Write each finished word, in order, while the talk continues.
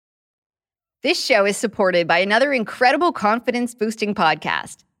This show is supported by another incredible confidence-boosting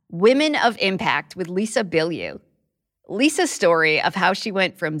podcast, Women of Impact with Lisa Bilyeu. Lisa's story of how she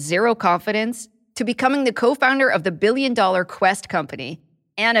went from zero confidence to becoming the co-founder of the billion-dollar Quest company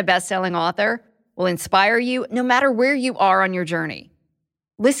and a best-selling author will inspire you no matter where you are on your journey.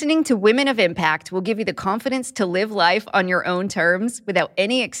 Listening to Women of Impact will give you the confidence to live life on your own terms without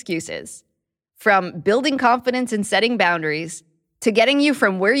any excuses. From building confidence and setting boundaries to getting you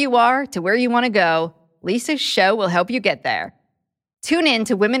from where you are to where you want to go, Lisa's show will help you get there. Tune in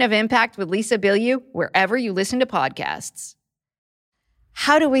to Women of Impact with Lisa Bilyeu wherever you listen to podcasts.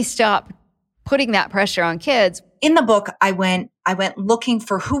 How do we stop putting that pressure on kids? In the book, I went looking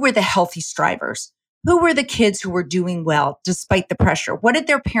for who were the healthy strivers. Who were the kids who were doing well despite the pressure? What did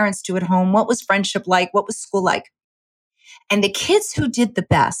their parents do at home? What was friendship like? What was school like? And the kids who did the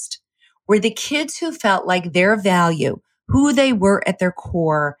best were the kids who felt like their value, who they were at their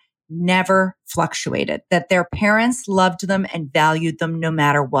core, never fluctuated, that their parents loved them and valued them no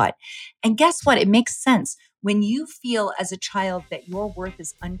matter what. And guess what? It makes sense. When you feel as a child that your worth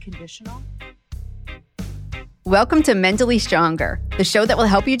is unconditional. Welcome to Mentally Stronger, the show that will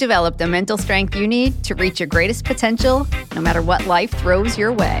help you develop the mental strength you need to reach your greatest potential, no matter what life throws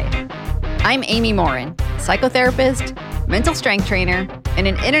your way. I'm Amy Morin, psychotherapist, mental strength trainer, and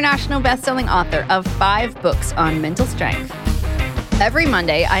an international best-selling author of 5 books on mental strength. Every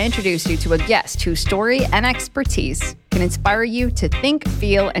Monday, I introduce you to a guest whose story and expertise can inspire you to think,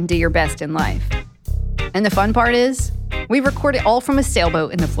 feel, and do your best in life. And the fun part is, we record it all from a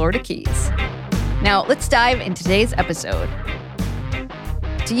sailboat in the Florida Keys. Now, let's dive into today's episode.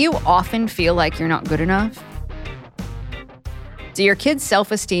 Do you often feel like you're not good enough? Do your kids'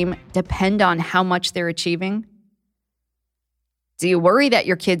 self-esteem depend on how much they're achieving? Do you worry that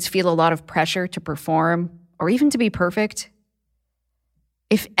your kids feel a lot of pressure to perform or even to be perfect?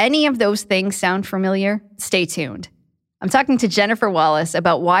 If any of those things sound familiar, stay tuned. I'm talking to Jennifer Wallace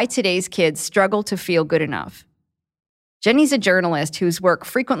about why today's kids struggle to feel good enough. Jenny's a journalist whose work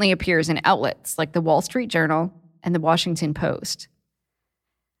frequently appears in outlets like the Wall Street Journal and the Washington Post.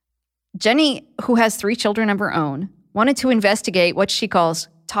 Jenny, who has 3 children of her own, wanted to investigate what she calls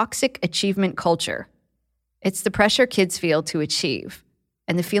toxic achievement culture. It's the pressure kids feel to achieve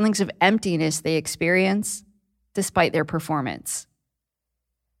and the feelings of emptiness they experience despite their performance.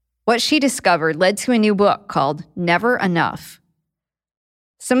 What she discovered led to a new book called Never Enough.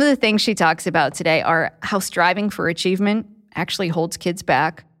 Some of the things she talks about today are how striving for achievement actually holds kids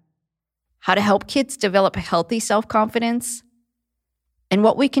back, how to help kids develop healthy self-confidence, and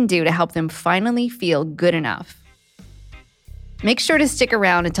what we can do to help them finally feel good enough. Make sure to stick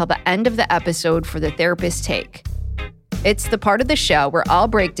around until the end of the episode for the therapist take. It's the part of the show where I'll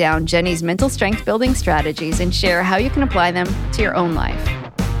break down Jenny's mental strength building strategies and share how you can apply them to your own life.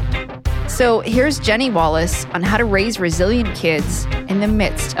 So here's Jenny Wallace on how to raise resilient kids in the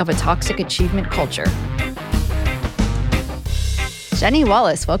midst of a toxic achievement culture. Jenny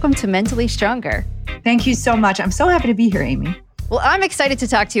Wallace, welcome to Mentally Stronger. Thank you so much. I'm so happy to be here, Amy. Well, I'm excited to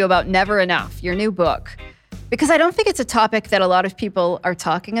talk to you about Never Enough, your new book, because I don't think it's a topic that a lot of people are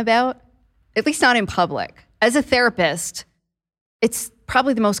talking about, at least not in public. As a therapist, it's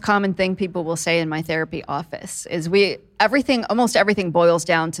probably the most common thing people will say in my therapy office is almost everything boils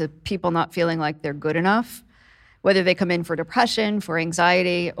down to people not feeling like they're good enough, whether they come in for depression, for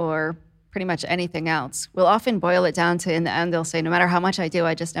anxiety, or pretty much anything else. We'll often boil it down to, in the end, they'll say, no matter how much I do,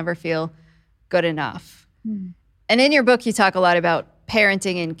 I just never feel good enough. And in your book, you talk a lot about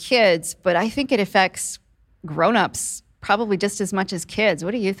parenting and kids, but I think it affects grown-ups probably just as much as kids.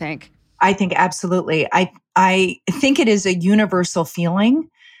 What do you think? I think absolutely. I think it is a universal feeling.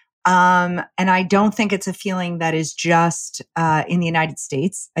 And I don't think it's a feeling that is just in the United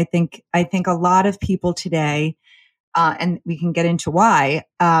States. I think a lot of people today, and we can get into why,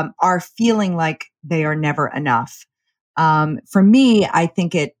 are feeling like they are never enough. For me, I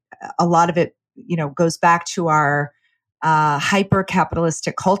think a lot of it, goes back to our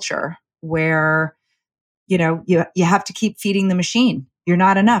hyper-capitalistic culture where you have to keep feeding the machine. You're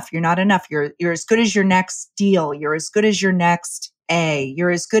not enough. You're not enough. You're as good as your next deal. You're as good as your next A. You're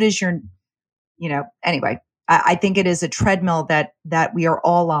as good as your, anyway, I think it is a treadmill that we are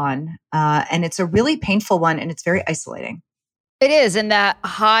all on. And it's a really painful one and it's very isolating. It is. And that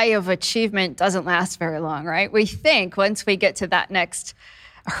high of achievement doesn't last very long, right? We think once we get to that next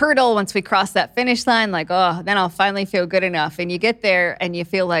hurdle, once we cross that finish line, like, oh, then I'll finally feel good enough. And you get there and you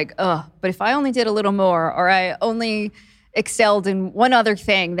feel like, oh, but if I only did a little more, or I only excelled in one other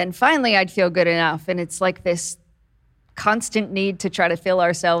thing, then finally I'd feel good enough. And it's like this constant need to try to fill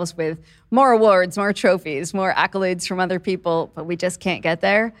ourselves with more awards, more trophies, more accolades from other people, but we just can't get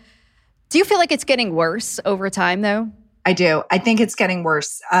there. Do you feel like it's getting worse over time, though? I do. I think it's getting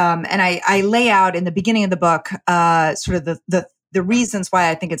worse. And I lay out in the beginning of the book sort of the reasons why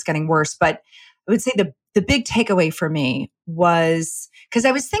I think it's getting worse. But I would say the big takeaway for me was because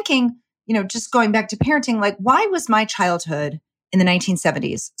I was thinking, just going back to parenting, like, why was my childhood in the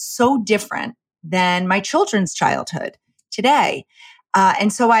 1970s so different than my children's childhood today?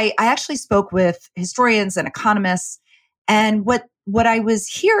 And so I actually spoke with historians and economists. And what I was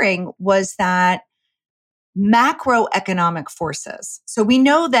hearing was that macroeconomic forces. So we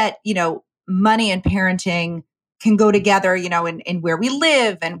know that, money and parenting can go together, in where we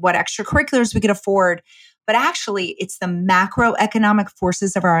live and what extracurriculars we can afford. But actually, it's the macroeconomic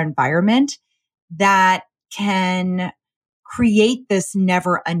forces of our environment that can create this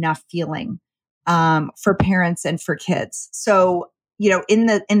never enough feeling for parents and for kids. So, in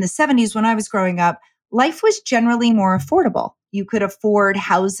the 70s when I was growing up, life was generally more affordable. You could afford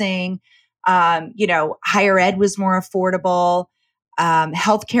housing. Higher ed was more affordable.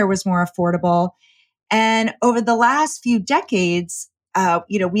 Healthcare was more affordable. And over the last few decades,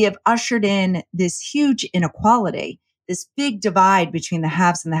 we have ushered in this huge inequality, this big divide between the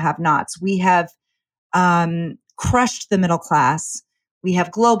haves and the have-nots. We have crushed the middle class. We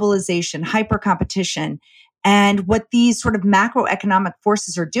have globalization, hyper competition. And what these sort of macroeconomic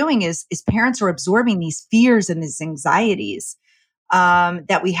forces are doing is parents are absorbing these fears and these anxieties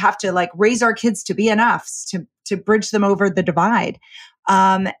that we have to raise our kids to be enough to bridge them over the divide.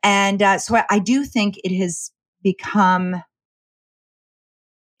 So I do think it has become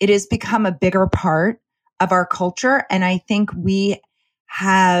a bigger part of our culture. And I think we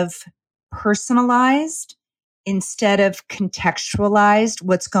have personalized instead of contextualized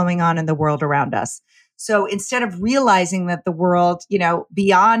what's going on in the world around us. So instead of realizing that the world,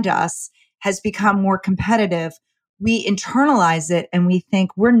 beyond us has become more competitive, we internalize it and we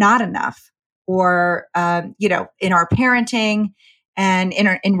think we're not enough, or, in our parenting and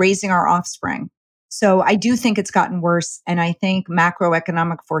in raising our offspring. So I do think it's gotten worse. And I think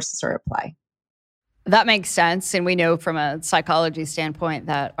macroeconomic forces are at play. That makes sense. And we know from a psychology standpoint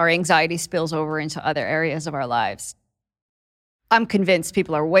that our anxiety spills over into other areas of our lives. I'm convinced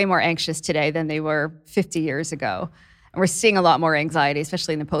people are way more anxious today than they were 50 years ago. And we're seeing a lot more anxiety,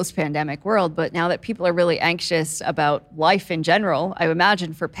 especially in the post-pandemic world. But now that people are really anxious about life in general, I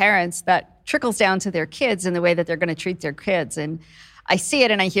imagine for parents that trickles down to their kids in the way that they're going to treat their kids. And I see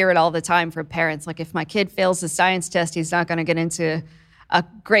it and I hear it all the time from parents. Like, if my kid fails the science test, he's not going to get into a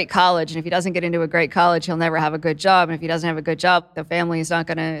great college. And if he doesn't get into a great college, he'll never have a good job. And if he doesn't have a good job, the family is not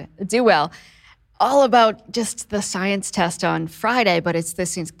going to do well. All about just the science test on Friday, but it's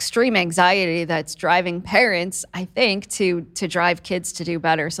this extreme anxiety that's driving parents, I think, to drive kids to do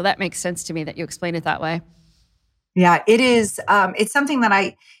better. So that makes sense to me that you explain it that way. Yeah, it is. It's something that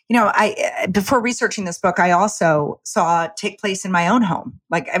I before researching this book, I also saw take place in my own home.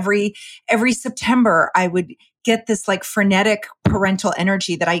 Like every September, I would get this frenetic parental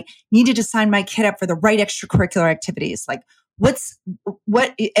energy that I needed to sign my kid up for the right extracurricular activities. Like,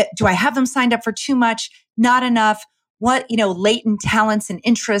 what do I have them signed up for? Too much, not enough? What, latent talents and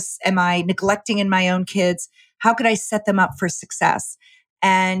interests am I neglecting in my own kids? How could I set them up for success?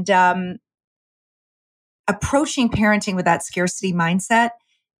 And approaching parenting with that scarcity mindset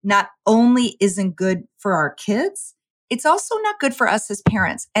not only isn't good for our kids, it's also not good for us as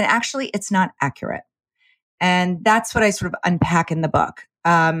parents. And actually, it's not accurate. And that's what I sort of unpack in the book.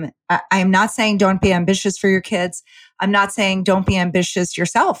 I am not saying don't be ambitious for your kids. I'm not saying don't be ambitious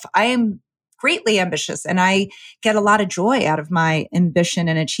yourself. I am greatly ambitious and I get a lot of joy out of my ambition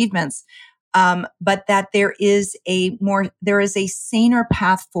and achievements. But that there is a saner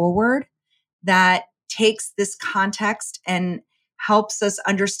path forward that takes this context and helps us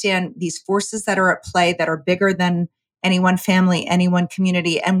understand these forces that are at play that are bigger than any one family, any one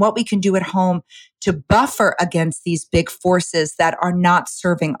community, and what we can do at home to buffer against these big forces that are not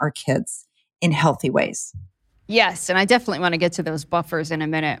serving our kids in healthy ways. Yes, and I definitely want to get to those buffers in a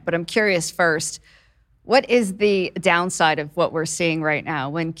minute, but I'm curious first, what is the downside of what we're seeing right now?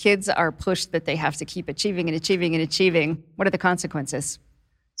 When kids are pushed that they have to keep achieving and achieving and achieving, what are the consequences?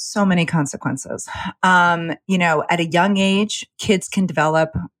 So many consequences. At a young age, kids can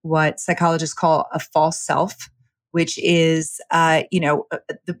develop what psychologists call a false self, which is,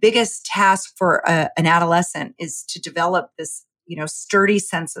 the biggest task for an adolescent is to develop this, sturdy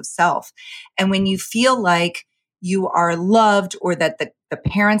sense of self. And when you feel like you are loved, or that the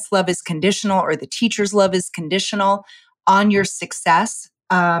parents' love is conditional, or the teacher's love is conditional on your success,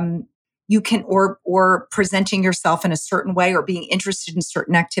 you can, or presenting yourself in a certain way, or being interested in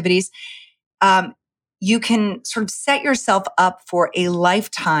certain activities, you can sort of set yourself up for a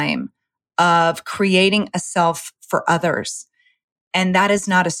lifetime of creating a self for others. And that is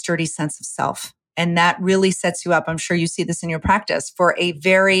not a sturdy sense of self. And that really sets you up. I'm sure you see this in your practice for a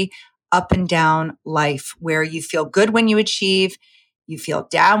very up and down life where you feel good when you achieve, you feel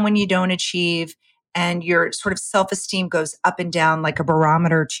down when you don't achieve, and your sort of self-esteem goes up and down like a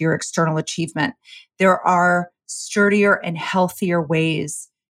barometer to your external achievement. There are sturdier and healthier ways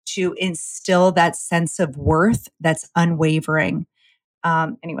to instill that sense of worth that's unwavering.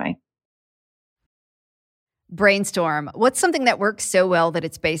 Anyway. Brainstorm. What's something that works so well that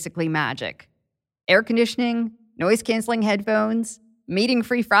it's basically magic? Air conditioning, noise-canceling headphones,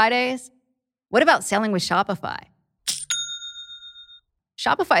 meeting-free Fridays? What about selling with Shopify?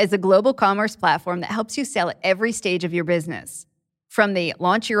 Shopify is a global commerce platform that helps you sell at every stage of your business. From the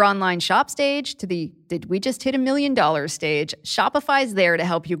launch your online shop stage to the did we just hit $1 million stage, Shopify's there to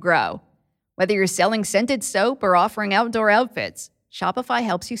help you grow. Whether you're selling scented soap or offering outdoor outfits, Shopify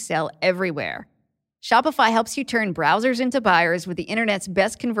helps you sell everywhere. Shopify helps you turn browsers into buyers with the internet's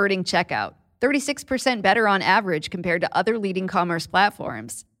best converting checkout, 36% better on average compared to other leading commerce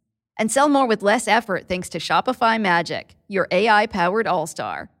platforms. And sell more with less effort thanks to Shopify Magic, your AI-powered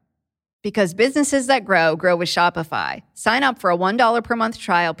all-star. Because businesses that grow, grow with Shopify. Sign up for a $1 per month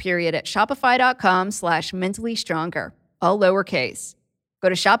trial period at shopify.com/mentallyStronger, all lowercase. Go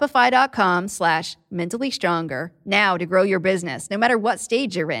to shopify.com/mentallyStronger now to grow your business, no matter what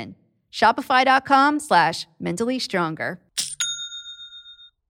stage you're in. Shopify.com/mentallyStronger.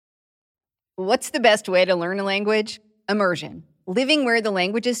 What's the best way to learn a language? Immersion. Living where the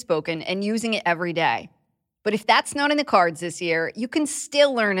language is spoken and using it every day. But if that's not in the cards this year, you can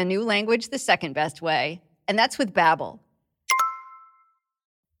still learn a new language the second best way, and that's with Babbel.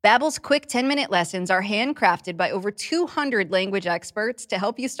 Babbel's quick 10-minute lessons are handcrafted by over 200 language experts to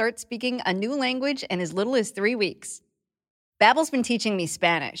help you start speaking a new language in as little as 3 weeks. Babbel's been teaching me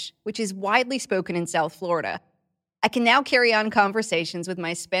Spanish, which is widely spoken in South Florida. I can now carry on conversations with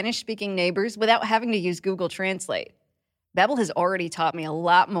my Spanish-speaking neighbors without having to use Google Translate. Babbel has already taught me a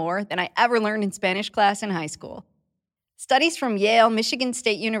lot more than I ever learned in Spanish class in high school. Studies from Yale, Michigan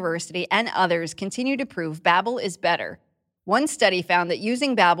State University, and others continue to prove Babbel is better. One study found that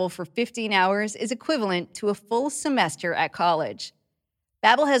using Babbel for 15 hours is equivalent to a full semester at college.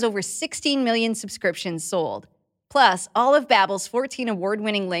 Babbel has over 16 million subscriptions sold. Plus, all of Babbel's 14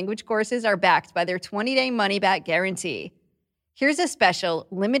 award-winning language courses are backed by their 20-day money-back guarantee. Here's a special,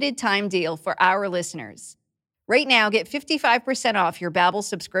 limited-time deal for our listeners. Right now, get 55% off your Babbel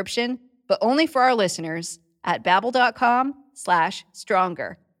subscription, but only for our listeners at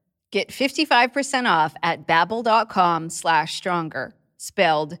babbel.com/stronger. Get 55% off at babbel.com/stronger,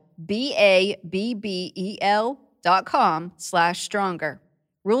 spelled BABBEL.com/stronger.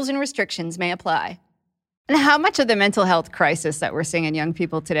 Rules and restrictions may apply. And how much of the mental health crisis that we're seeing in young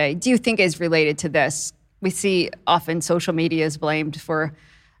people today do you think is related to this? We see often social media is blamed for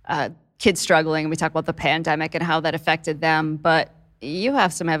kids struggling, and we talk about the pandemic and how that affected them. But you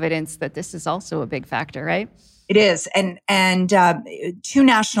have some evidence that this is also a big factor, right? It is. And two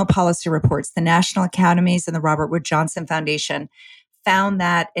national policy reports, the National Academies and the Robert Wood Johnson Foundation, found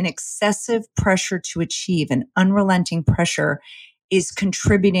that an excessive pressure to achieve, an unrelenting pressure, is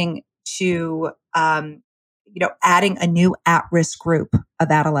contributing to adding a new at-risk group of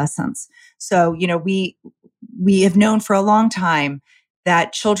adolescents. So, we have known for a long time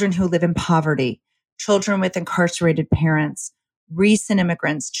that children who live in poverty, children with incarcerated parents, recent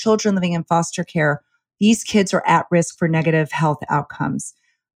immigrants, children living in foster care, these kids are at risk for negative health outcomes.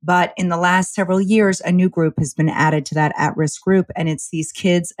 But in the last several years, a new group has been added to that at-risk group, and it's these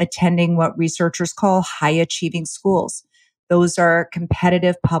kids attending what researchers call high-achieving schools. Those are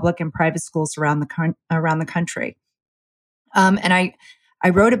competitive public and private schools around the country. And I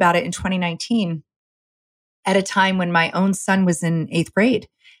wrote about it in 2019 at a time when my own son was in 8th grade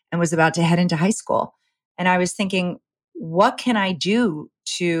and was about to head into high school. And I was thinking, what can I do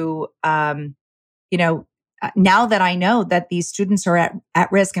to, now that I know that these students are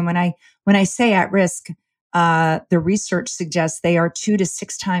at risk, and when I say at risk, the research suggests they are 2 to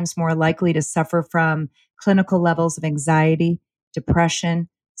 6 times more likely to suffer from clinical levels of anxiety, depression,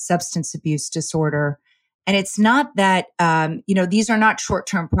 substance abuse disorder. And it's not that, these are not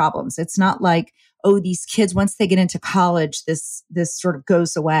short-term problems. It's not like, these kids, once they get into college, this sort of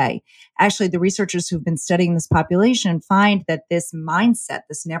goes away. Actually, the researchers who've been studying this population find that this mindset,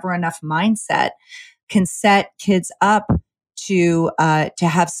 this never enough mindset, can set kids up to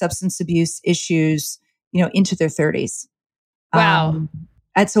have substance abuse issues, into their 30s. Wow.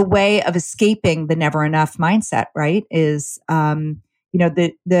 That's a way of escaping the never enough mindset, right? Is, the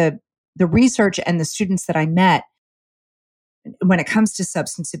research and the students that I met when it comes to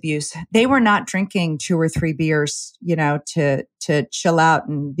substance abuse, they were not drinking 2 or 3 beers, to chill out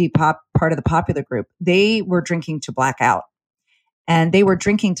and be part of the popular group. They were drinking to black out. And they were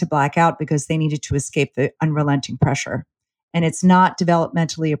drinking to black out because they needed to escape the unrelenting pressure. And it's not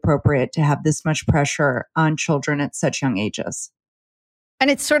developmentally appropriate to have this much pressure on children at such young ages. And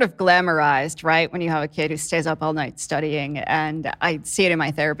it's sort of glamorized, right? When you have a kid who stays up all night studying. And I see it in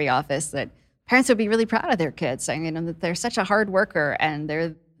my therapy office that parents would be really proud of their kids, saying, that they're such a hard worker and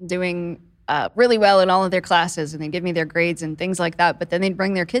they're doing really well in all of their classes and they give me their grades and things like that. But then they'd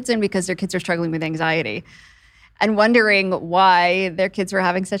bring their kids in because their kids are struggling with anxiety and wondering why their kids were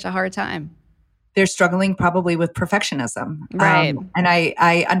having such a hard time. They're struggling probably with perfectionism. Right. And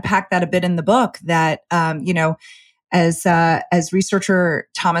I unpack that a bit in the book that, as researcher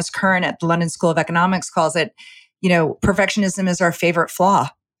Thomas Curran at the London School of Economics calls it, perfectionism is our favorite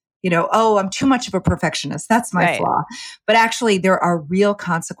flaw. I'm too much of a perfectionist. That's my flaw. But actually, there are real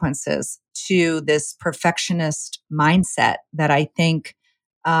consequences to this perfectionist mindset that I think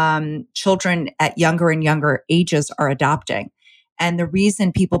children at younger and younger ages are adopting. And the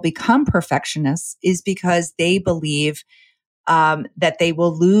reason people become perfectionists is because they believe that they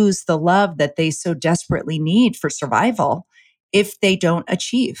will lose the love that they so desperately need for survival if they don't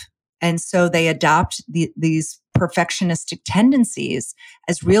achieve. And so they adopt these perfectionistic tendencies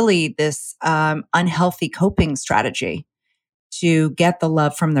as really this unhealthy coping strategy to get the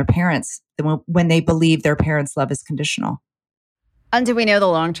love from their parents when they believe their parents' love is conditional. And do we know the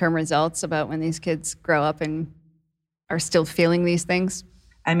long-term results about when these kids grow up and are still feeling these things?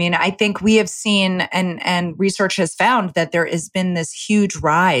 I mean, I think we have seen and research has found that there has been this huge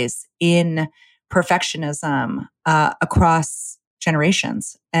rise in perfectionism across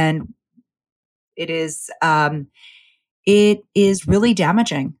generations. And it is really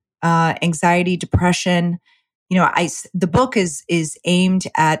damaging. Anxiety, depression. The book is aimed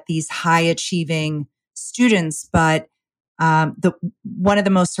at these high achieving students, but one of the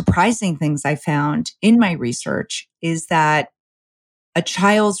most surprising things I found in my research is that a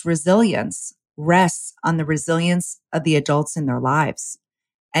child's resilience rests on the resilience of the adults in their lives.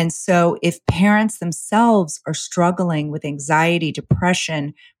 And so if parents themselves are struggling with anxiety,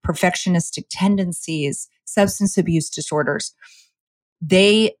 depression, perfectionistic tendencies, substance abuse disorders,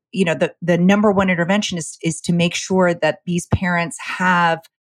 the number one intervention is to make sure that these parents have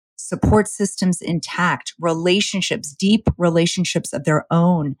support systems intact, relationships, deep relationships of their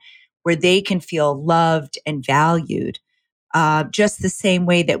own, where they can feel loved and valued. Just the same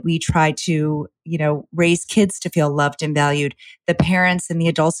way that we try to, raise kids to feel loved and valued, the parents and the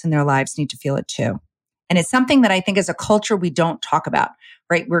adults in their lives need to feel it too. And it's something that I think as a culture we don't talk about,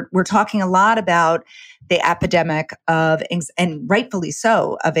 right? We're talking a lot about the epidemic of, and rightfully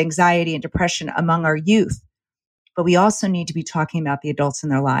so, of anxiety and depression among our youth. But we also need to be talking about the adults in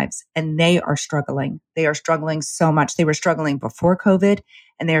their lives. And they are struggling. They are struggling so much. They were struggling before COVID,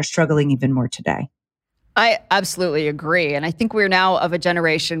 and they are struggling even more today. I absolutely agree. And I think we're now of a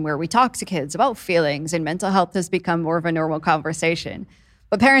generation where we talk to kids about feelings and mental health has become more of a normal conversation.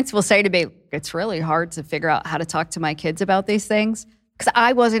 But parents will say to me, it's really hard to figure out how to talk to my kids about these things because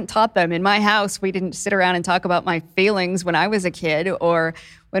I wasn't taught them. In my house, we didn't sit around and talk about my feelings when I was a kid, or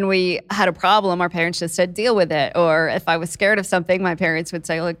when we had a problem, our parents just said, deal with it. Or if I was scared of something, my parents would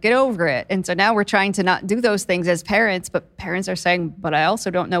say, look, get over it. And so now we're trying to not do those things as parents, but parents are saying, but I also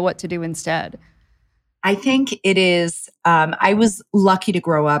don't know what to do instead. I think it is, I was lucky to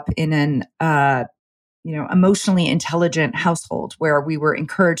grow up in an, emotionally intelligent household where we were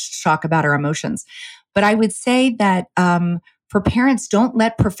encouraged to talk about our emotions. But I would say that for parents, don't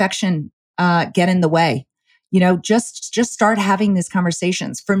let perfection get in the way. Just start having these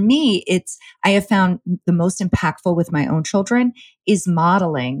conversations. For me, I have found the most impactful with my own children is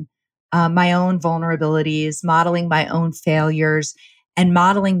modeling my own vulnerabilities, modeling my own failures, and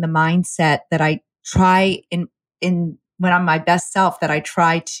modeling the mindset that I try in when I'm my best self, that I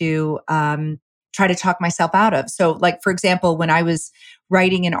try to talk myself out of. So like, for example, when I was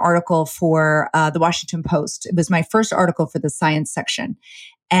writing an article for the Washington Post, it was my first article for the science section.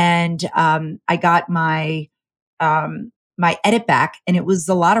 And I got my edit back, and it was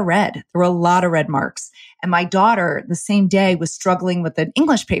a lot of red. There were a lot of red marks. And my daughter the same day was struggling with an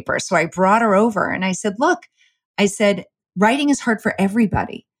English paper. So I brought her over and I said, look, writing is hard for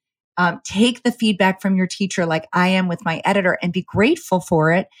everybody. Take the feedback from your teacher like I am with my editor and be grateful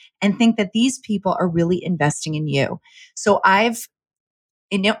for it and think that these people are really investing in you. So I've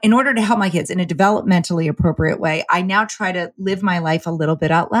in order to help my kids in a developmentally appropriate way, I now try to live my life a little bit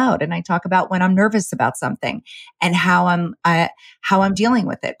out loud. And I talk about when I'm nervous about something and how I'm dealing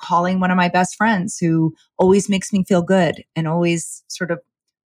with it, calling one of my best friends who always makes me feel good and always sort of,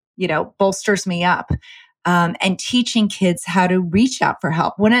 bolsters me up. And teaching kids how to reach out for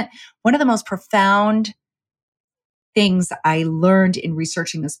help. One of the most profound things I learned in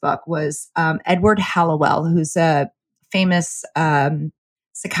researching this book was Edward Hallowell, who's a famous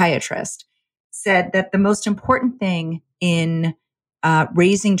psychiatrist, said that the most important thing in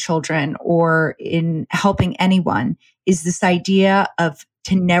raising children or in helping anyone is this idea of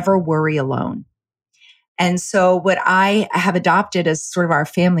to never worry alone. And so what I have adopted as sort of our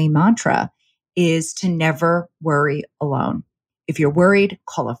family mantra is to never worry alone. If you're worried,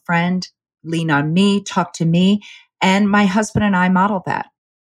 call a friend, lean on me, talk to me. And my husband and I model that.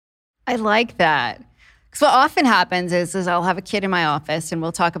 I like that. Because what often happens is I'll have a kid in my office and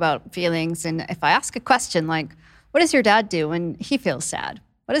we'll talk about feelings. And if I ask a question like, what does your dad do when he feels sad?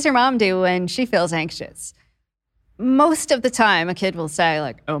 What does your mom do when she feels anxious? Most of the time, a kid will say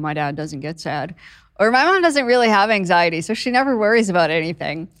like, oh, my dad doesn't get sad. Or my mom doesn't really have anxiety, so she never worries about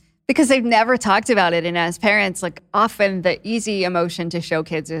anything. Because they've never talked about it. And as parents, like often the easy emotion to show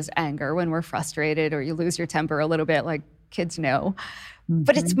kids is anger when we're frustrated or you lose your temper a little bit, like kids know. Mm-hmm.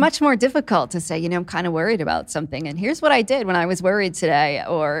 But it's much more difficult to say, I'm kind of worried about something. And here's what I did when I was worried today.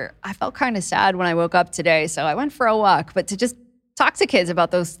 Or I felt kind of sad when I woke up today, so I went for a walk. But to just talk to kids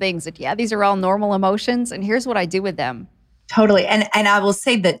about those things that, yeah, these are all normal emotions. And here's what I do with them. Totally. And I will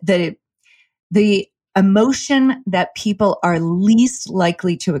say that the emotion that people are least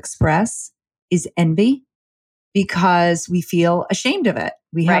likely to express is envy because we feel ashamed of it.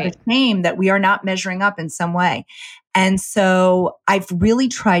 We have a shame that we are not measuring up in some way. And so I've really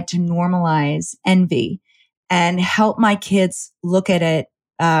tried to normalize envy and help my kids look at it.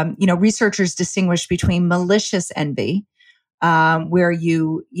 Researchers distinguish between malicious envy, where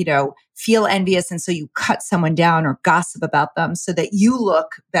you feel envious and so you cut someone down or gossip about them so that you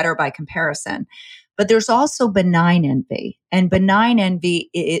look better by comparison. But there's also benign envy, and benign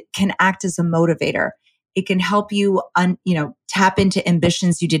envy, it can act as a motivator. It can help you, tap into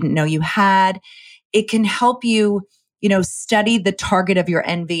ambitions you didn't know you had. It can help you, study the target of your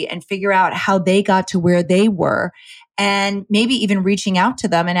envy and figure out how they got to where they were, and maybe even reaching out to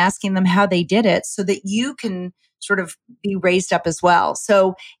them and asking them how they did it so that you can sort of be raised up as well.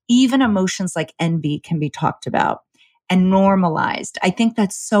 So even emotions like envy can be talked about and normalized. I think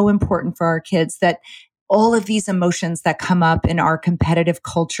that's so important for our kids, that all of these emotions that come up in our competitive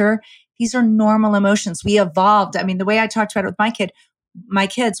culture, these are normal emotions. We evolved. I mean, the way I talked about it with my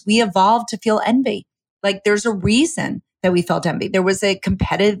kids, we evolved to feel envy. Like there's a reason that we felt envy. There was a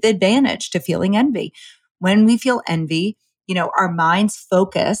competitive advantage to feeling envy. When we feel envy, our minds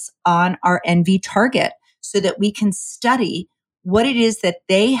focus on our envy target so that we can study what it is that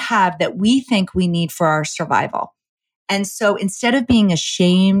they have that we think we need for our survival. And so instead of being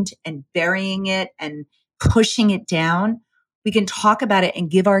ashamed and burying it and pushing it down, we can talk about it and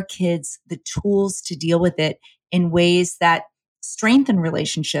give our kids the tools to deal with it in ways that strengthen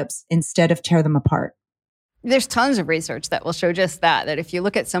relationships instead of tear them apart. There's tons of research that will show just that if you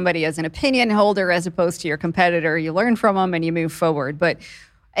look at somebody as an opinion holder as opposed to your competitor, you learn from them and you move forward. But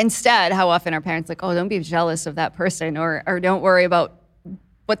instead, how often are parents like, oh, don't be jealous of that person or don't worry about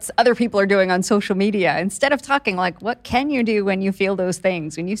what other people are doing on social media, instead of talking like, what can you do when you feel those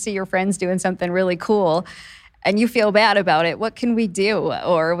things? When you see your friends doing something really cool and you feel bad about it, what can we do?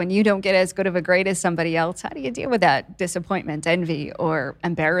 Or when you don't get as good of a grade as somebody else, how do you deal with that disappointment, envy, or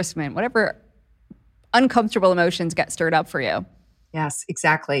embarrassment, whatever uncomfortable emotions get stirred up for you? Yes,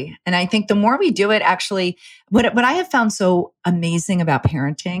 exactly. And I think the more we do it, actually, what I have found so amazing about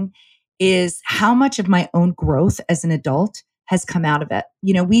parenting is how much of my own growth as an adult has come out of it.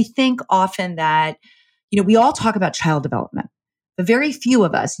 We think often that, we all talk about child development, but very few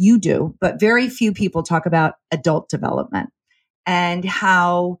of us, you do, but very few people talk about adult development and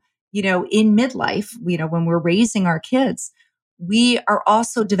how, in midlife, when we're raising our kids, we are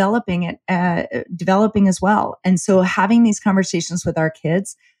also developing as well. And so having these conversations with our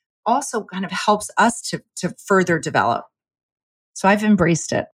kids also kind of helps us to further develop. So I've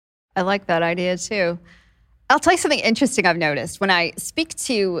embraced it. I like that idea too. I'll tell you something interesting I've noticed. When I speak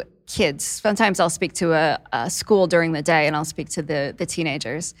to kids, sometimes I'll speak to a school during the day and I'll speak to the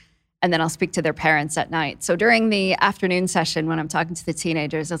teenagers, and then I'll speak to their parents at night. So during the afternoon session, when I'm talking to the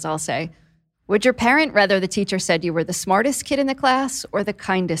teenagers, as I'll say, would your parent rather the teacher said you were the smartest kid in the class or the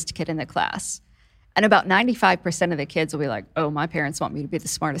kindest kid in the class? And about 95% of the kids will be like, oh, my parents want me to be the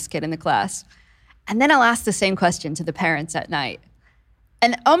smartest kid in the class. And then I'll ask the same question to the parents at night.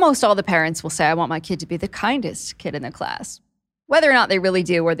 And almost all the parents will say, I want my kid to be the kindest kid in the class. Whether or not they really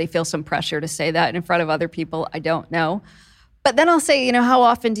do, or they feel some pressure to say that in front of other people, I don't know. But then I'll say, how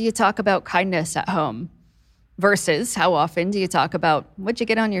often do you talk about kindness at home? Versus how often do you talk about, what'd you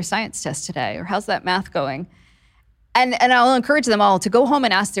get on your science test today? Or how's that math going? And I'll encourage them all to go home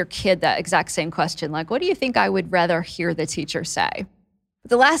and ask their kid that exact same question. Like, what do you think I would rather hear the teacher say? But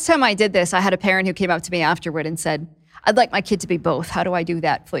the last time I did this, I had a parent who came up to me afterward and said, I'd like my kid to be both. How do I do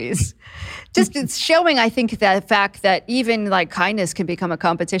that, please? Just it's showing, I think, that fact that even like kindness can become a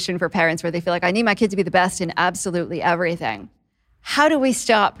competition for parents where they feel like, I need my kid to be the best in absolutely everything. How do we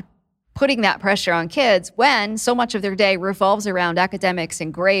stop putting that pressure on kids when so much of their day revolves around academics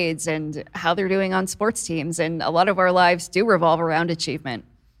and grades and how they're doing on sports teams? And a lot of our lives do revolve around achievement.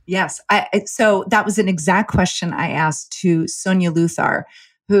 Yes. So that was an exact question I asked to Sonia Luthar,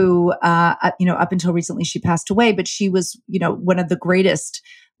 who, up until recently, she passed away, but she was, one of the greatest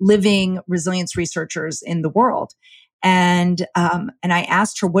living resilience researchers in the world. And I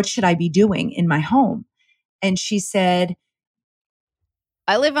asked her, what should I be doing in my home? And she said,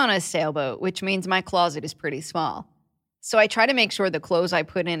 I live on a sailboat, which means my closet is pretty small. So I try to make sure the clothes I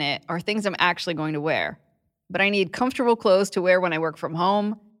put in it are things I'm actually going to wear. But I need comfortable clothes to wear when I work from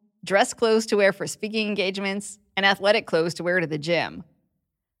home, dress clothes to wear for speaking engagements, and athletic clothes to wear to the gym.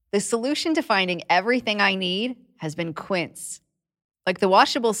 The solution to finding everything I need has been Quince. Like the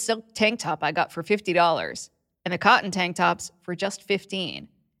washable silk tank top I got for $50 and the cotton tank tops for just $15.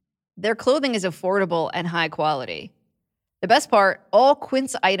 Their clothing is affordable and high quality. The best part, all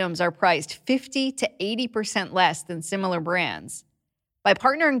Quince items are priced 50 to 80% less than similar brands. By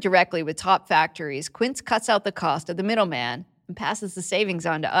partnering directly with top factories, Quince cuts out the cost of the middleman and passes the savings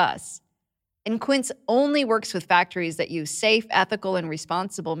on to us. And Quince only works with factories that use safe, ethical, and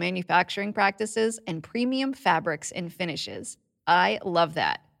responsible manufacturing practices and premium fabrics and finishes. I love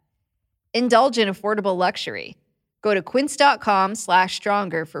that. Indulge in affordable luxury. Go to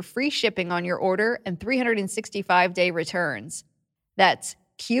quince.com/stronger for free shipping on your order and 365-day returns. That's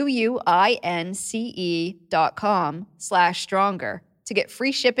QUINCE.com/stronger to get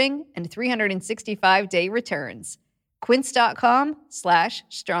free shipping and 365-day returns.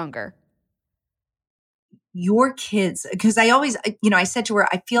 Quince.com/stronger. Your kids, because I always, I said to her,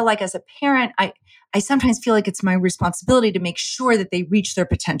 I feel like as a parent, I sometimes feel like it's my responsibility to make sure that they reach their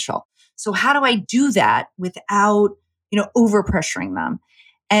potential. So how do I do that without, over pressuring them?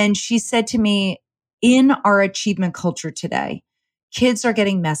 And she said to me, in our achievement culture today, kids are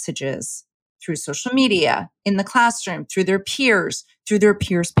getting messages through social media, in the classroom, through their peers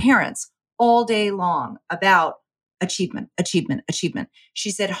parents all day long about achievement, achievement, achievement.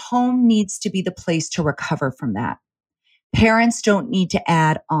 She said, home needs to be the place to recover from that. Parents don't need to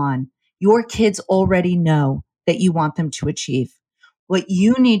add on. Your kids already know that you want them to achieve. What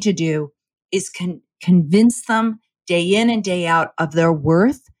you need to do is convince them day in and day out of their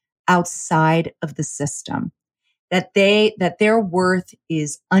worth outside of the system, that their worth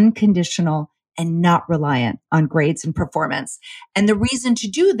is unconditional and not reliant on grades and performance. And the reason to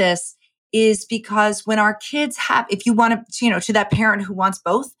do this is because when our kids have, if you want to, to that parent who wants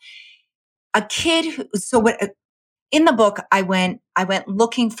both, a kid who, in the book, I went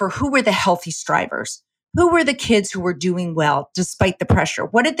looking for who were the healthy strivers. Who were the kids who were doing well despite the pressure?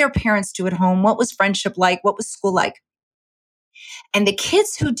 What did their parents do at home? What was friendship like? What was school like? And the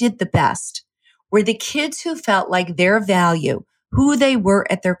kids who did the best were the kids who felt like their value, who they were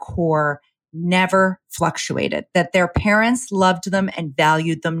at their core, never fluctuated, that their parents loved them and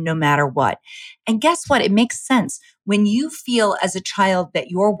valued them no matter what. And guess what? It makes sense. When you feel as a child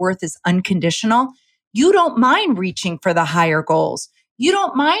that your worth is unconditional, you don't mind reaching for the higher goals. You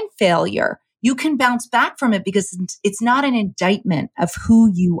don't mind failure. You can bounce back from it because it's not an indictment of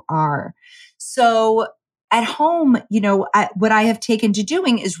who you are. So at home, what I have taken to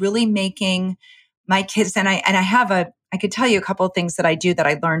doing is really making my kids, I could tell you a couple of things that I do that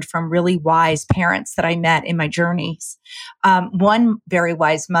I learned from really wise parents that I met in my journeys. One very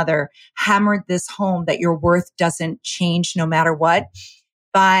wise mother hammered this home that your worth doesn't change no matter what.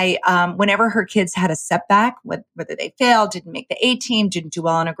 By whenever her kids had a setback, whether they failed, didn't make the A team, didn't do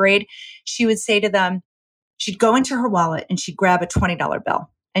well on a grade, she would say to them, she'd go into her wallet and she'd grab a $20 bill.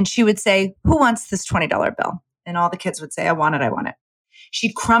 And she would say, who wants this $20 bill? And all the kids would say, I want it, I want it.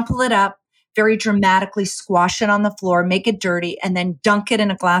 She'd crumple it up, very dramatically squash it on the floor, make it dirty, and then dunk it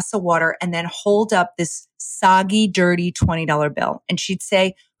in a glass of water, and then hold up this soggy, dirty $20 bill. And she'd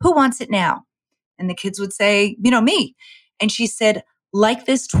say, who wants it now? And the kids would say, me. And she said, like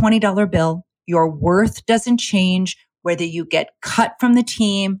this $20 bill, your worth doesn't change whether you get cut from the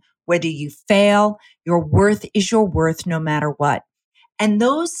team, whether you fail. Your worth is your worth no matter what. And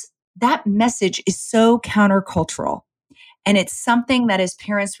that message is so countercultural. And it's something that as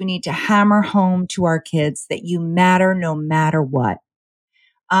parents, we need to hammer home to our kids that you matter no matter what.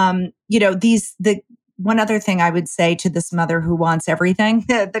 The one other thing I would say to this mother who wants everything,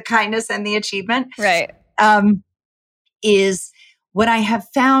 the kindness and the achievement, right, is what I have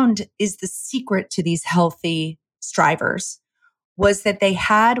found is the secret to these healthy strivers was that they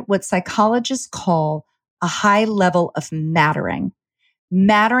had what psychologists call a high level of mattering.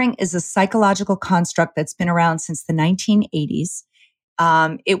 Mattering is a psychological construct that's been around since the 1980s.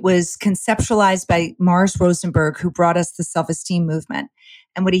 It was conceptualized by Mars Rosenberg, who brought us the self-esteem movement.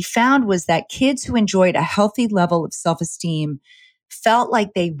 And what he found was that kids who enjoyed a healthy level of self-esteem felt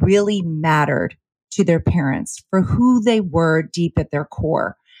like they really mattered to their parents for who they were deep at their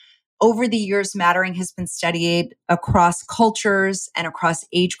core. Over the years, mattering has been studied across cultures and across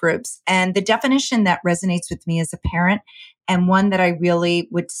age groups. And the definition that resonates with me as a parent, and one that I really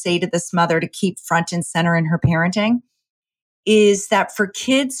would say to this mother to keep front and center in her parenting, is that for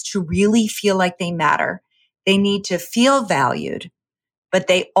kids to really feel like they matter, they need to feel valued, but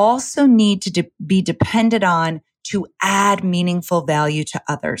they also need to be dependent on to add meaningful value to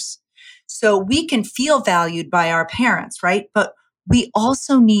others. So we can feel valued by our parents, right? But we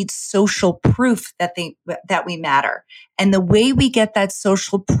also need social proof that we matter. And the way we get that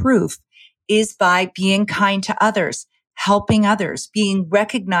social proof is by being kind to others, helping others, being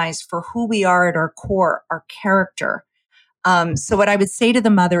recognized for who we are at our core, our character. So what I would say to the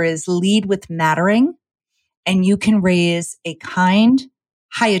mother is lead with mattering, and you can raise a kind,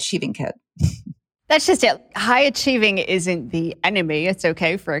 high-achieving kid. That's just it. High achieving isn't the enemy. It's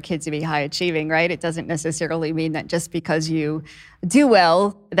okay for a kid to be high achieving, right? It doesn't necessarily mean that just because you do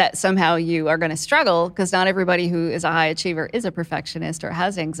well, that somehow you are going to struggle, because not everybody who is a high achiever is a perfectionist or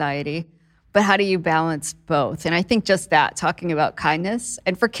has anxiety. But how do you balance both? And I think just that, talking about kindness,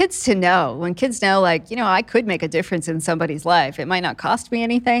 and for kids to know, when kids know, like, I could make a difference in somebody's life. It might not cost me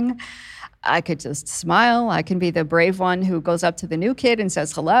anything. I could just smile. I can be the brave one who goes up to the new kid and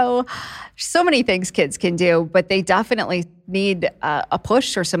says hello. So many things kids can do, but they definitely need a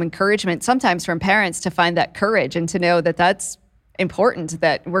push or some encouragement sometimes from parents to find that courage and to know that that's important,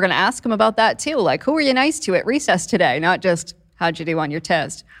 that we're going to ask them about that too. Like, who were you nice to at recess today? Not just, how'd you do on your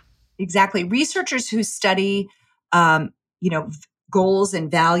test? Exactly. Researchers who study, goals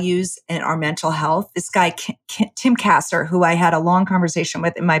and values in our mental health, this guy, Tim Kasser, who I had a long conversation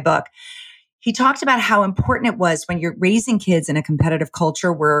with in my book, he talked about how important it was when you're raising kids in a competitive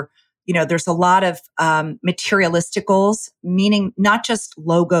culture where, there's a lot of materialistic goals, meaning not just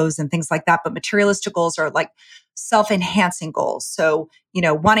logos and things like that, but materialistic goals are like self-enhancing goals. So,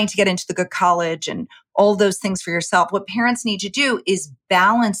 wanting to get into the good college and all those things for yourself. What parents need to do is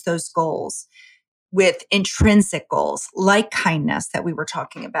balance those goals with intrinsic goals like kindness that we were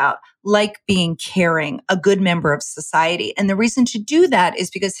talking about, like being caring, a good member of society. And the reason to do that is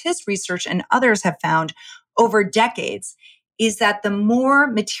because his research and others have found over decades is that the more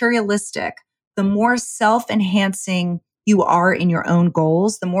materialistic, the more self-enhancing you are in your own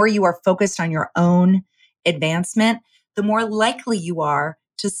goals, the more you are focused on your own advancement, the more likely you are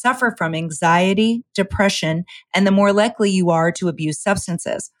to suffer from anxiety, depression, and the more likely you are to abuse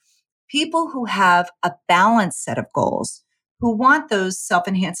substances. People who have a balanced set of goals, who want those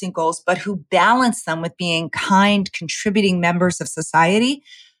self-enhancing goals, but who balance them with being kind, contributing members of society,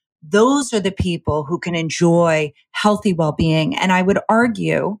 those are the people who can enjoy healthy well-being. And I would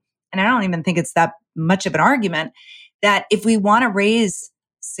argue, and I don't even think it's that much of an argument, that if we want to raise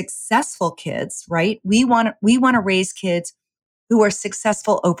successful kids, right, we want to raise kids who are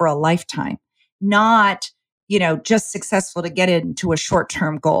successful over a lifetime, not just successful to get into a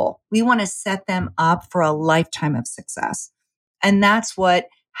short-term goal. We want to set them up for a lifetime of success. And that's what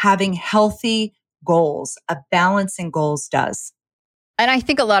having healthy goals, a balancing goals does. And I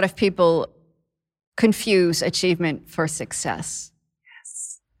think a lot of people confuse achievement for success.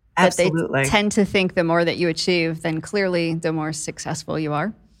 Yes, absolutely. That they tend to think the more that you achieve, then clearly the more successful you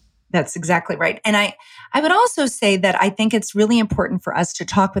are. That's exactly right. And I would also say that I think it's really important for us to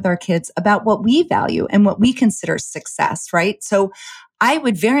talk with our kids about what we value and what we consider success, right? So I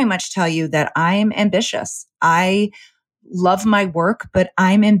would very much tell you that I'm ambitious. I love my work, but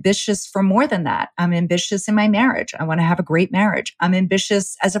I'm ambitious for more than that. I'm ambitious in my marriage. I want to have a great marriage. I'm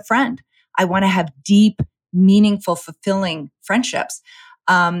ambitious as a friend. I want to have deep, meaningful, fulfilling friendships.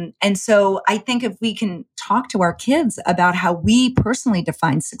 And so I think if we can talk to our kids about how we personally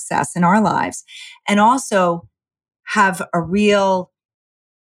define success in our lives and also have a real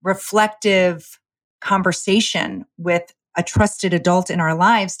reflective conversation with a trusted adult in our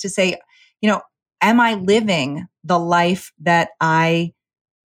lives to say, am I living the life that I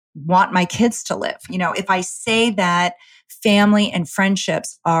want my kids to live? If I say that family and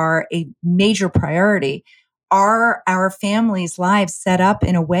friendships are a major priority, are our families' lives set up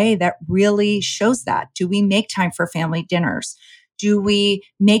in a way that really shows that? Do we make time for family dinners? Do we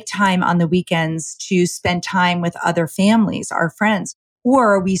make time on the weekends to spend time with other families, our friends?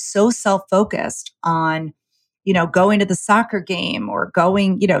 Or are we so self-focused on, going to the soccer game or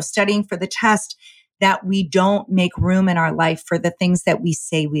going, studying for the test that we don't make room in our life for the things that we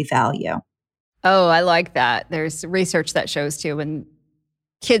say we value? Oh, I like that. There's research that shows too, when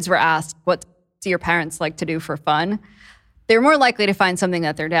kids were asked, what do your parents like to do for fun? They're more likely to find something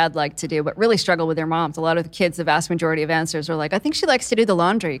that their dad liked to do, but really struggle with their moms. A lot of the kids, the vast majority of answers are like, I think she likes to do the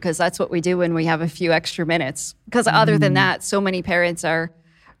laundry because that's what we do when we have a few extra minutes. Because other than that, so many parents are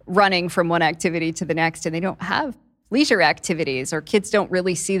running from one activity to the next and they don't have leisure activities, or kids don't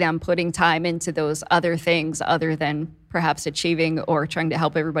really see them putting time into those other things other than perhaps achieving or trying to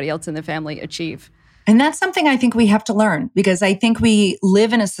help everybody else in the family achieve. And that's something I think we have to learn, because I think we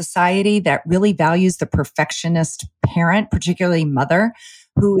live in a society that really values the perfectionist parent, particularly mother,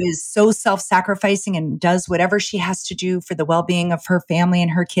 who is so self-sacrificing and does whatever she has to do for the well-being of her family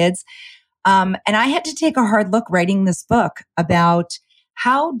and her kids. And I had to take a hard look writing this book about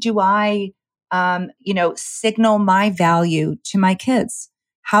how do I, signal my value to my kids?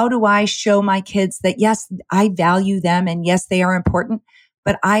 How do I show my kids that, yes, I value them and yes, they are important,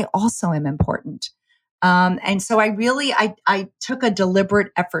 but I also am important. And so I took a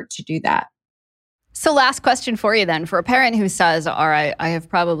deliberate effort to do that. So last question for you then. For a parent who says, all right, I have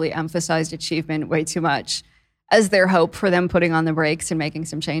probably emphasized achievement way too much, is there hope for them putting on the brakes and making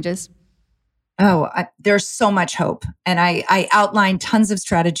some changes? There's so much hope. And I outlined tons of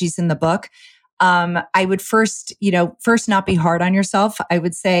strategies in the book. I would first not be hard on yourself. I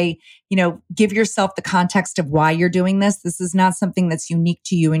would say, give yourself the context of why you're doing this. This is not something that's unique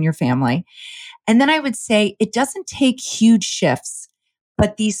to you and your family. And then I would say it doesn't take huge shifts,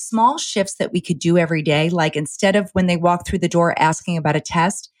 but these small shifts that we could do every day, like instead of when they walk through the door asking about a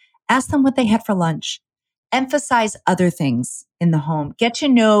test, ask them what they had for lunch. Emphasize other things in the home. Get to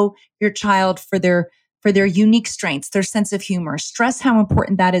know your child for their unique strengths, their sense of humor. Stress how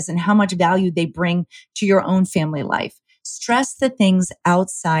important that is and how much value they bring to your own family life. Stress the things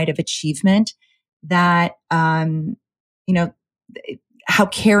outside of achievement that, how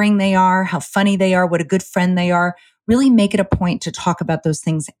caring they are, how funny they are, what a good friend they are. Really make it a point to talk about those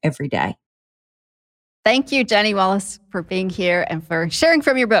things every day. Thank you, Jenny Wallace, for being here and for sharing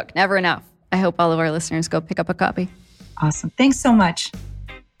from your book, Never Enough. I hope all of our listeners go pick up a copy. Awesome. Thanks so much.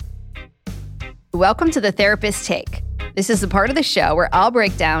 Welcome to The Therapist Take. This is the part of the show where I'll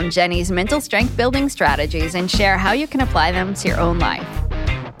break down Jenny's mental strength building strategies and share how you can apply them to your own life.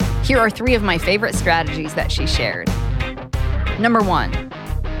 Here are 3 of my favorite strategies that she shared. Number 1,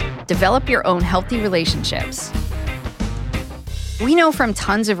 develop your own healthy relationships. We know from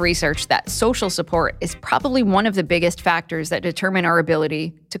tons of research that social support is probably one of the biggest factors that determine our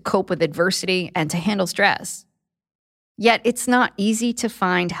ability to cope with adversity and to handle stress. Yet it's not easy to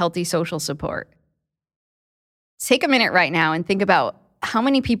find healthy social support. Take a minute right now and think about how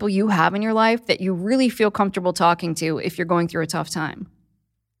many people you have in your life that you really feel comfortable talking to if you're going through a tough time.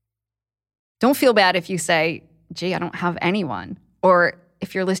 Don't feel bad if you say, gee, I don't have anyone, or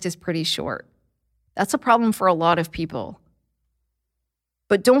if your list is pretty short. That's a problem for a lot of people.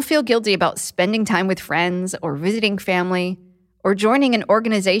 But don't feel guilty about spending time with friends or visiting family or joining an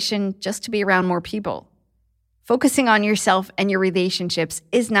organization just to be around more people. Focusing on yourself and your relationships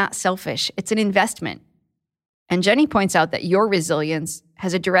is not selfish. It's an investment. And Jenny points out that your resilience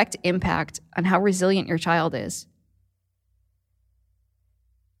has a direct impact on how resilient your child is.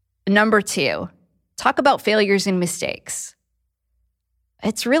 Number 2, talk about failures and mistakes.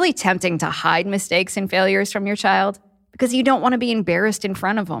 It's really tempting to hide mistakes and failures from your child because you don't want to be embarrassed in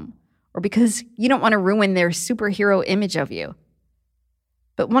front of them, or because you don't want to ruin their superhero image of you.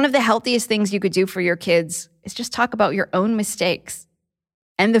 But one of the healthiest things you could do for your kids is just talk about your own mistakes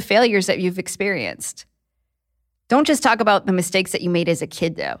and the failures that you've experienced. Don't just talk about the mistakes that you made as a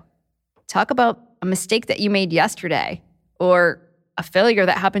kid, though. Talk about a mistake that you made yesterday or a failure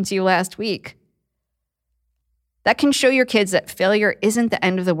that happened to you last week. That can show your kids that failure isn't the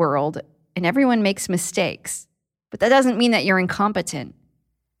end of the world and everyone makes mistakes. But that doesn't mean that you're incompetent.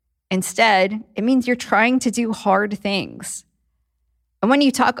 Instead, it means you're trying to do hard things. And when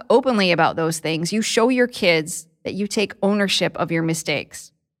you talk openly about those things, you show your kids that you take ownership of your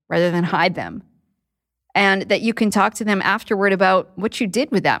mistakes rather than hide them. And that you can talk to them afterward about what you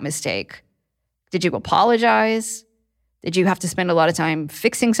did with that mistake. Did you apologize? Did you have to spend a lot of time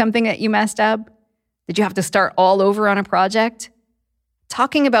fixing something that you messed up? Did you have to start all over on a project?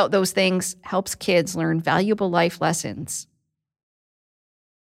 Talking about those things helps kids learn valuable life lessons.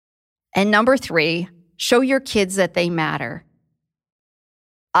 And number 3, show your kids that they matter.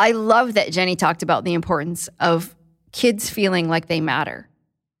 I love that Jenny talked about the importance of kids feeling like they matter.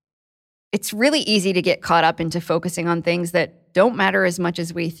 It's really easy to get caught up into focusing on things that don't matter as much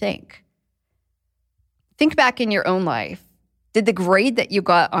as we think. Think back in your own life. Did the grade that you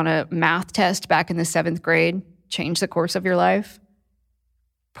got on a math test back in the 7th grade change the course of your life?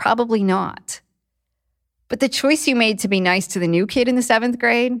 Probably not. But the choice you made to be nice to the new kid in the 7th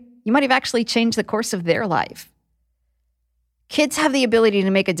grade, you might have actually changed the course of their life. Kids have the ability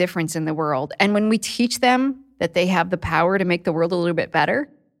to make a difference in the world, and when we teach them that they have the power to make the world a little bit better,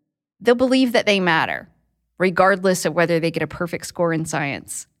 they'll believe that they matter, regardless of whether they get a perfect score in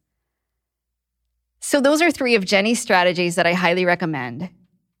science. So those are 3 of Jenny's strategies that I highly recommend.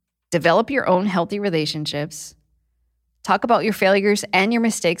 Develop your own healthy relationships, talk about your failures and your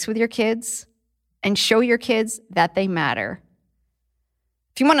mistakes with your kids, and show your kids that they matter.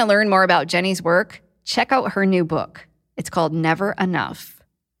 If you want to learn more about Jenny's work, check out her new book. It's called Never Enough.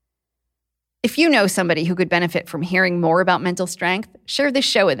 If you know somebody who could benefit from hearing more about mental strength, share this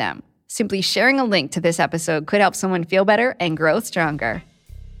show with them. Simply sharing a link to this episode could help someone feel better and grow stronger.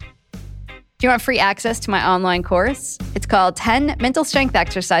 Do you want free access to my online course? It's called 10 Mental Strength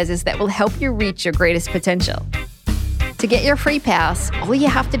Exercises that will help you reach your greatest potential. To get your free pass, all you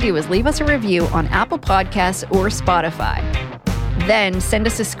have to do is leave us a review on Apple Podcasts or Spotify. Then send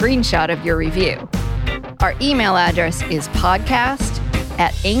us a screenshot of your review. Our email address is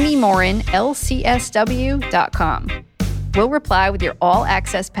podcast@amymorinlcsw.com. We'll reply with your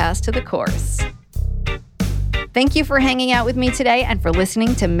all-access pass to the course. Thank you for hanging out with me today and for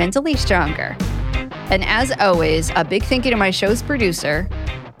listening to Mentally Stronger. And as always, a big thank you to my show's producer,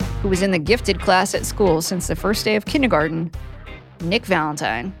 who was in the gifted class at school since the first day of kindergarten, Nick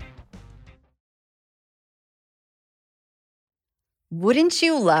Valentine. Wouldn't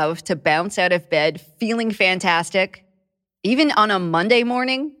you love to bounce out of bed feeling fantastic, even on a Monday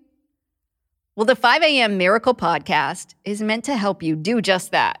morning? Well, the 5 a.m. Miracle Podcast is meant to help you do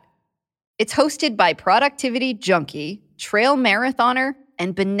just that. It's hosted by productivity junkie, trail marathoner,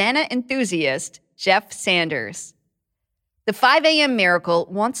 and banana enthusiast Jeff Sanders. The 5 a.m. Miracle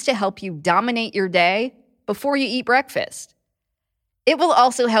wants to help you dominate your day before you eat breakfast. It will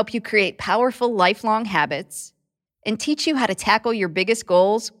also help you create powerful lifelong habits and teach you how to tackle your biggest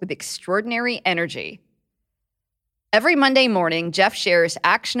goals with extraordinary energy. Every Monday morning, Jeff shares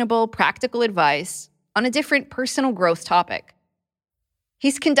actionable, practical advice on a different personal growth topic.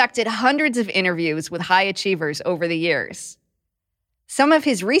 He's conducted hundreds of interviews with high achievers over the years. Some of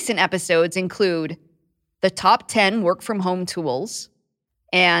his recent episodes include the top 10 work-from-home tools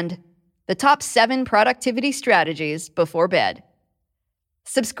and the top 7 productivity strategies before bed.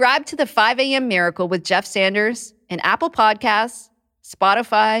 Subscribe to the 5 a.m. Miracle with Jeff Sanders in Apple Podcasts,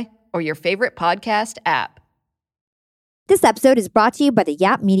 Spotify, or your favorite podcast app. This episode is brought to you by the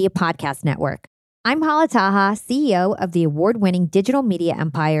Yap Media Podcast Network. I'm Hala Taha, CEO of the award-winning digital media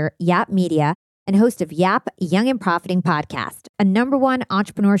empire, Yap Media, and host of Yap Young and Profiting Podcast, a #1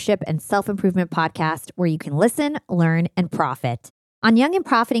 entrepreneurship and self-improvement podcast where you can listen, learn, and profit. On Young and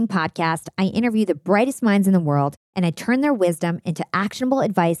Profiting Podcast, I interview the brightest minds in the world, and I turn their wisdom into actionable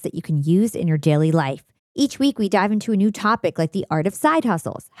advice that you can use in your daily life. Each week, we dive into a new topic like the art of side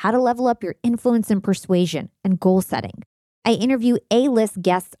hustles, how to level up your influence and persuasion, and goal setting. I interview A-list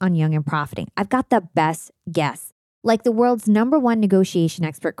guests on Young and Profiting. I've got the best guests, like the world's #1 negotiation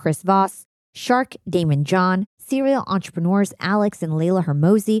expert, Chris Voss, Shark Damon John, serial entrepreneurs Alex and Layla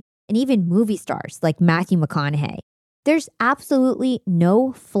Hermosi, and even movie stars like Matthew McConaughey. There's absolutely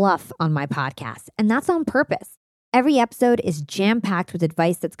no fluff on my podcast, and that's on purpose. Every episode is jam-packed with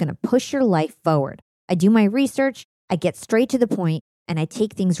advice that's going to push your life forward. I do my research, I get straight to the point, and I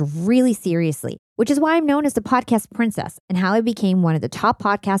take things really seriously, which is why I'm known as the podcast princess and how I became one of the top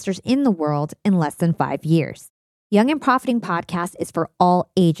podcasters in the world in less than 5 years. Young and Profiting Podcast is for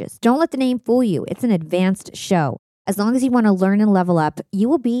all ages. Don't let the name fool you. It's an advanced show. As long as you want to learn and level up, you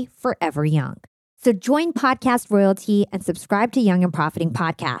will be forever young. So join Podcast Royalty and subscribe to Young and Profiting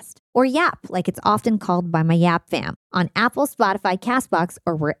Podcast, or YAP, like it's often called by my YAP fam, on Apple, Spotify, CastBox,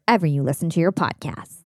 or wherever you listen to your podcasts.